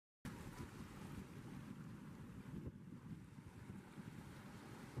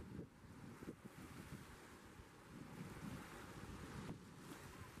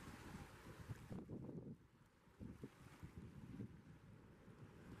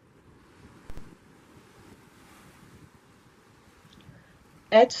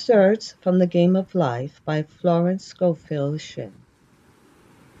Excerpts from The Game of Life by Florence Scovel Shinn.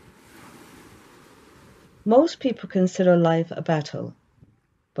 Most people consider life a battle,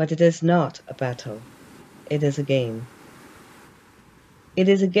 but it is not a battle. It is a game. It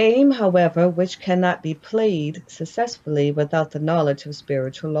is a game, however, which cannot be played successfully without the knowledge of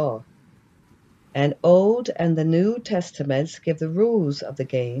spiritual law. And Old and the New Testaments give the rules of the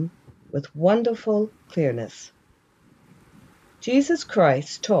game with wonderful clearness. Jesus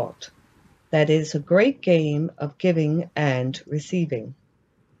Christ taught that it is a great game of giving and receiving.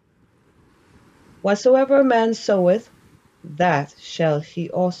 Whatsoever a man soweth, that shall he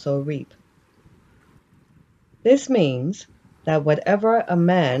also reap. This means that whatever a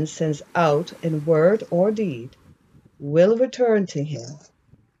man sends out in word or deed will return to him.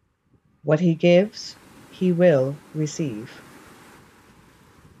 What he gives, he will receive.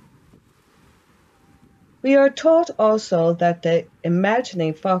 We are taught also that the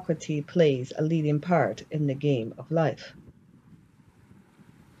imagining faculty plays a leading part in the game of life.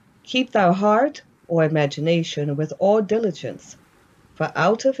 Keep thy heart or imagination with all diligence, for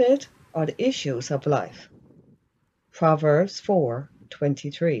out of it are the issues of life. Proverbs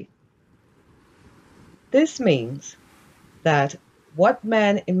 4:23. This means that what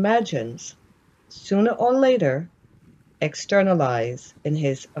man imagines, sooner or later, externalize in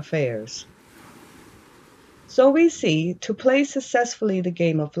his affairs. So we see, to play successfully the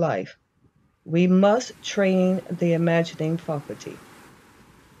game of life, we must train the imagining faculty.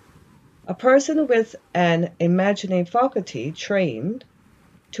 A person with an imagining faculty trained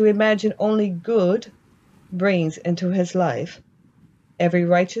to imagine only good brings into his life every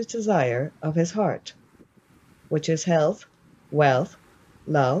righteous desire of his heart, which is health, wealth,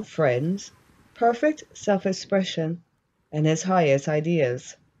 love, friends, perfect self-expression, and his highest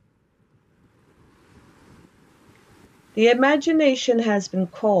ideas. The imagination has been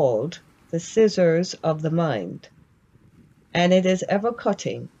called the scissors of the mind, and it is ever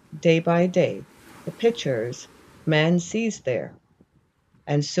cutting, day by day, the pictures man sees there,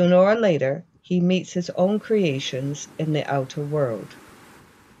 and sooner or later he meets his own creations in the outer world.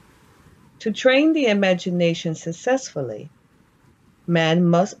 To train the imagination successfully, man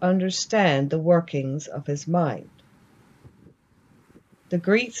must understand the workings of his mind. The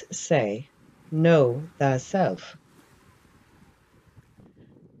Greeks say, "Know thyself."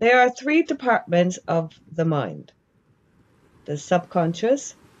 There are three departments of the mind: the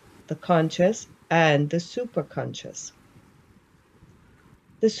subconscious, the conscious, and the superconscious.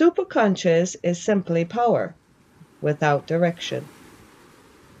 The superconscious is simply power, without direction.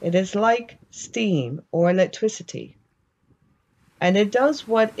 It is like steam or electricity, and it does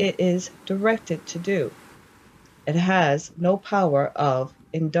what it is directed to do. It has no power of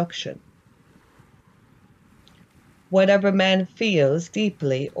induction. Whatever man feels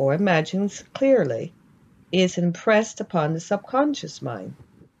deeply or imagines clearly is impressed upon the subconscious mind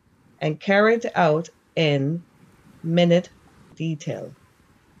and carried out in minute detail.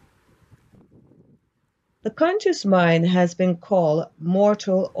 The conscious mind has been called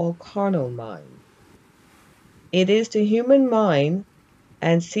mortal or carnal mind. It is the human mind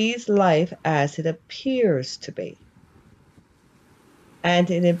and sees life as it appears to be,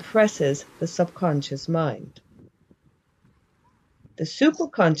 and it impresses the subconscious mind. The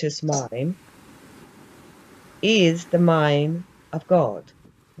superconscious mind is the mind of God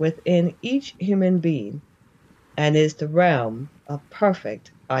within each human being and is the realm of perfect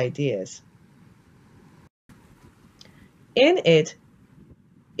ideas. In it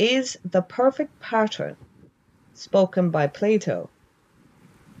is the perfect pattern spoken by Plato,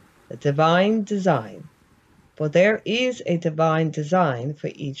 the divine design, for there is a divine design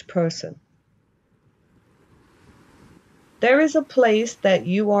for each person. There is a place that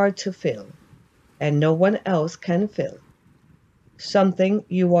you are to fill, and no one else can fill. Something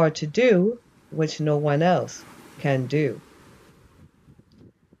you are to do, which no one else can do.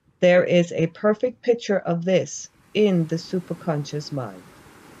 There is a perfect picture of this in the superconscious mind.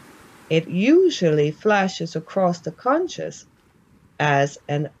 It usually flashes across the conscious as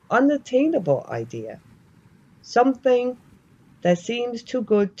an unattainable idea, something that seems too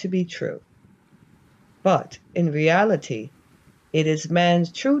good to be true. But in reality, it is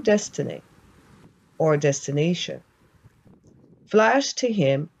man's true destiny or destination, flashed to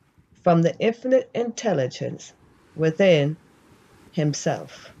him from the infinite intelligence within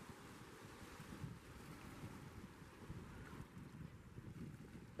himself.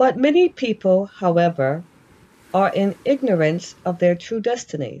 But many people, however, are in ignorance of their true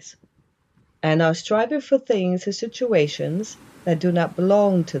destinies and are striving for things and situations that do not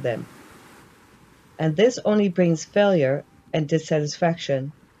belong to them. And this only brings failure and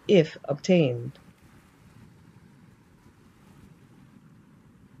dissatisfaction if obtained.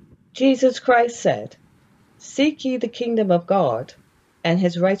 Jesus Christ said, "Seek ye the kingdom of God and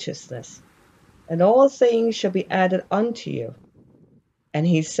his righteousness, and all things shall be added unto you." And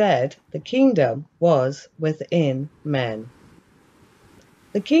he said the kingdom was within man.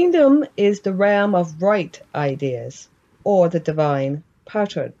 The kingdom is the realm of right ideas, or the divine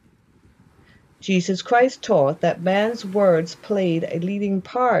pattern. Jesus Christ taught that man's words played a leading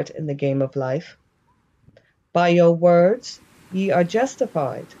part in the game of life. By your words ye are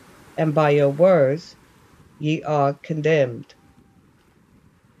justified, and by your words ye are condemned.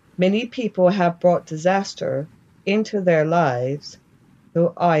 Many people have brought disaster into their lives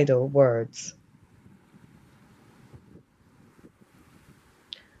through idle words.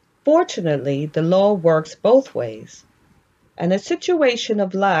 Fortunately, the law works both ways, and a situation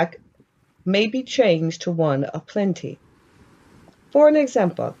of lack may be changed to one of plenty. For an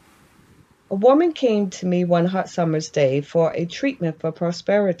example, a woman came to me one hot summer's day for a treatment for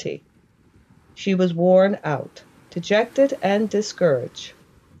prosperity. She was worn out, dejected, and discouraged.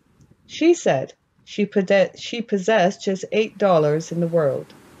 She said she possessed just $8 in the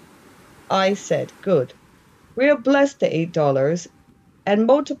world. I said, "Good. We'll bless the $8 and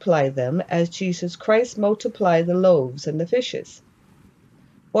multiply them as Jesus Christ multiplied the loaves and the fishes."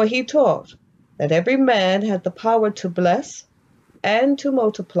 For he taught that every man had the power to bless and to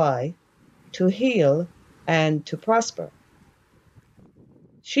multiply, to heal and to prosper.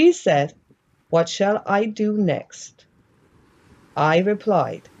 She said, "What shall I do next?" I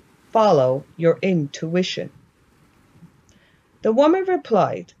replied, "Follow your intuition." The woman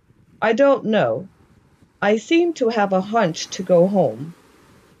replied, "I don't know. I seem to have a hunch to go home.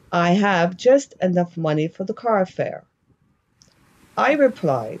 I have just enough money for the car fare." I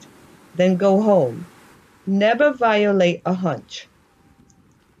replied, "Then go home. Never violate a hunch."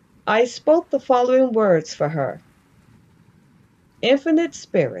 I spoke the following words for her: "Infinite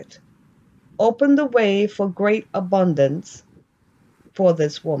Spirit, open the way for great abundance for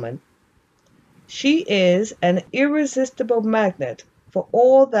this woman. She is an irresistible magnet for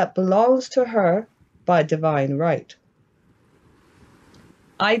all that belongs to her by divine right."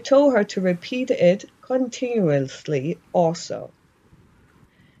 I told her to repeat it continuously also.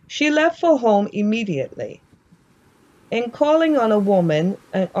 She left for home immediately. On calling on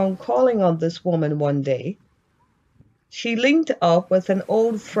this woman one day, she linked up with an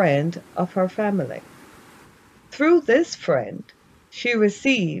old friend of her family. Through this friend, she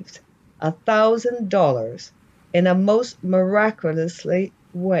received $1,000 in a most miraculous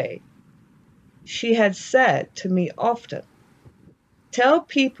way. She had said to me often, "Tell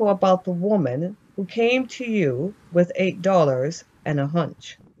people about the woman who came to you with $8 and a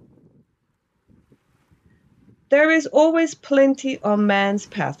hunch." There is always plenty on man's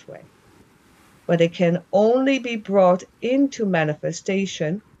pathway, but it can only be brought into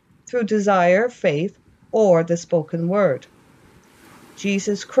manifestation through desire, faith, or the spoken word.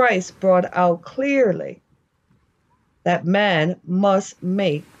 Jesus Christ brought out clearly that man must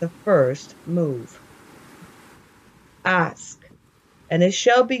make the first move. Ask, and it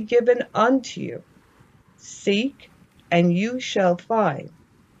shall be given unto you. Seek, and you shall find.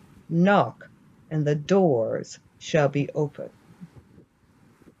 Knock, and the doors shall be opened.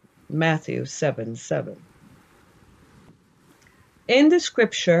 Matthew 7:7. In the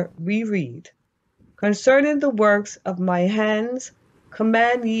scripture we read, "Concerning the works of my hands,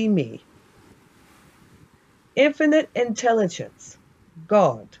 command ye me." Infinite intelligence,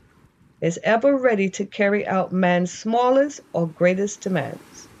 God, is ever ready to carry out man's smallest or greatest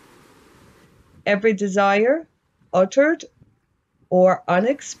demands. Every desire, uttered or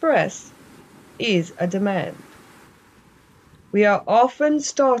unexpressed, is a demand. We are often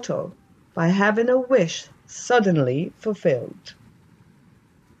startled by having a wish suddenly fulfilled.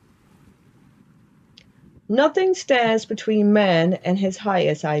 Nothing stands between man and his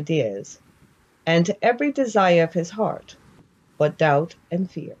highest ideas, and to every desire of his heart, but doubt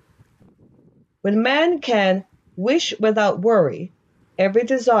and fear. When man can wish without worry, every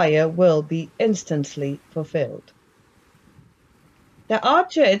desire will be instantly fulfilled. The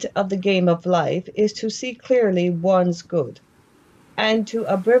object of the game of life is to see clearly one's good, and to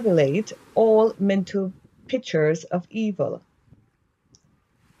obliterate all mental pictures of evil.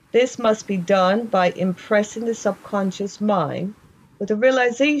 This must be done by impressing the subconscious mind with the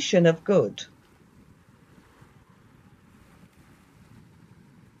realization of good.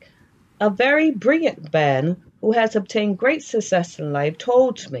 A very brilliant man who has obtained great success in life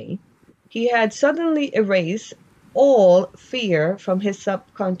told me he had suddenly erased all fear from his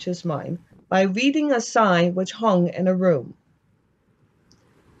subconscious mind by reading a sign which hung in a room.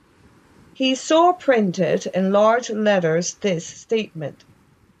 He saw printed in large letters this statement: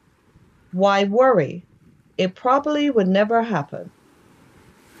 "Why worry? It probably would never happen."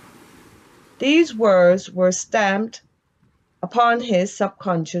 These words were stamped upon his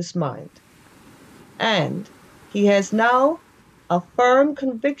subconscious mind, and he has now a firm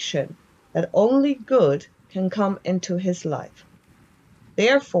conviction that only good can come into his life.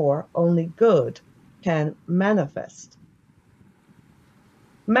 Therefore, only good can manifest.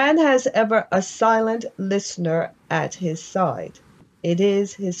 Man has ever a silent listener at his side. It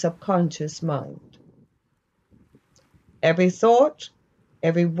is his subconscious mind. Every thought,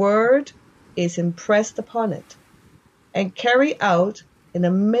 every word is impressed upon it and carried out in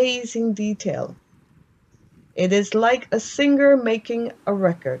amazing detail. It is like a singer making a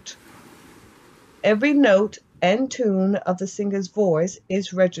record. Every note and tune of the singer's voice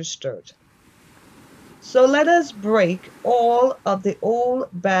is registered. So let us break all of the old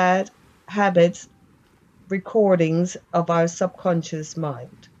bad habits, recordings of our subconscious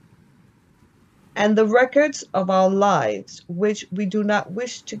mind, and the records of our lives which we do not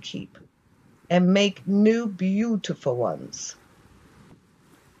wish to keep, and make new beautiful ones.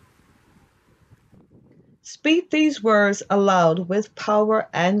 Speak these words aloud with power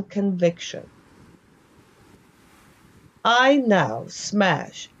and conviction. I now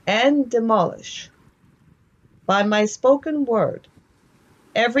smash and demolish, by my spoken word,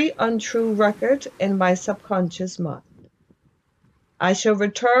 every untrue record in my subconscious mind. I shall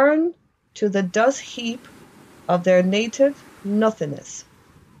return to the dust heap of their native nothingness,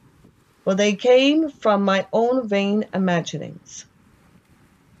 for they came from my own vain imaginings.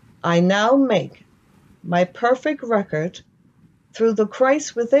 I now make my perfect record through the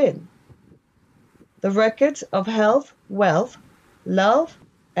Christ within, the records of health, wealth, love,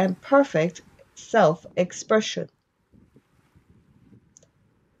 and perfect self-expression.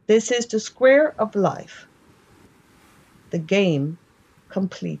 This is the square of life, the game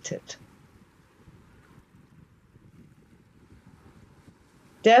completed.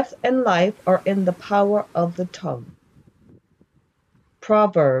 Death and life are in the power of the tongue.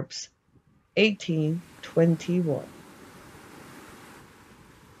 Proverbs 18:21.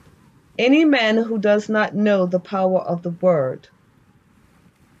 Any man who does not know the power of the word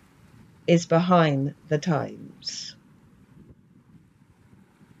is behind the times.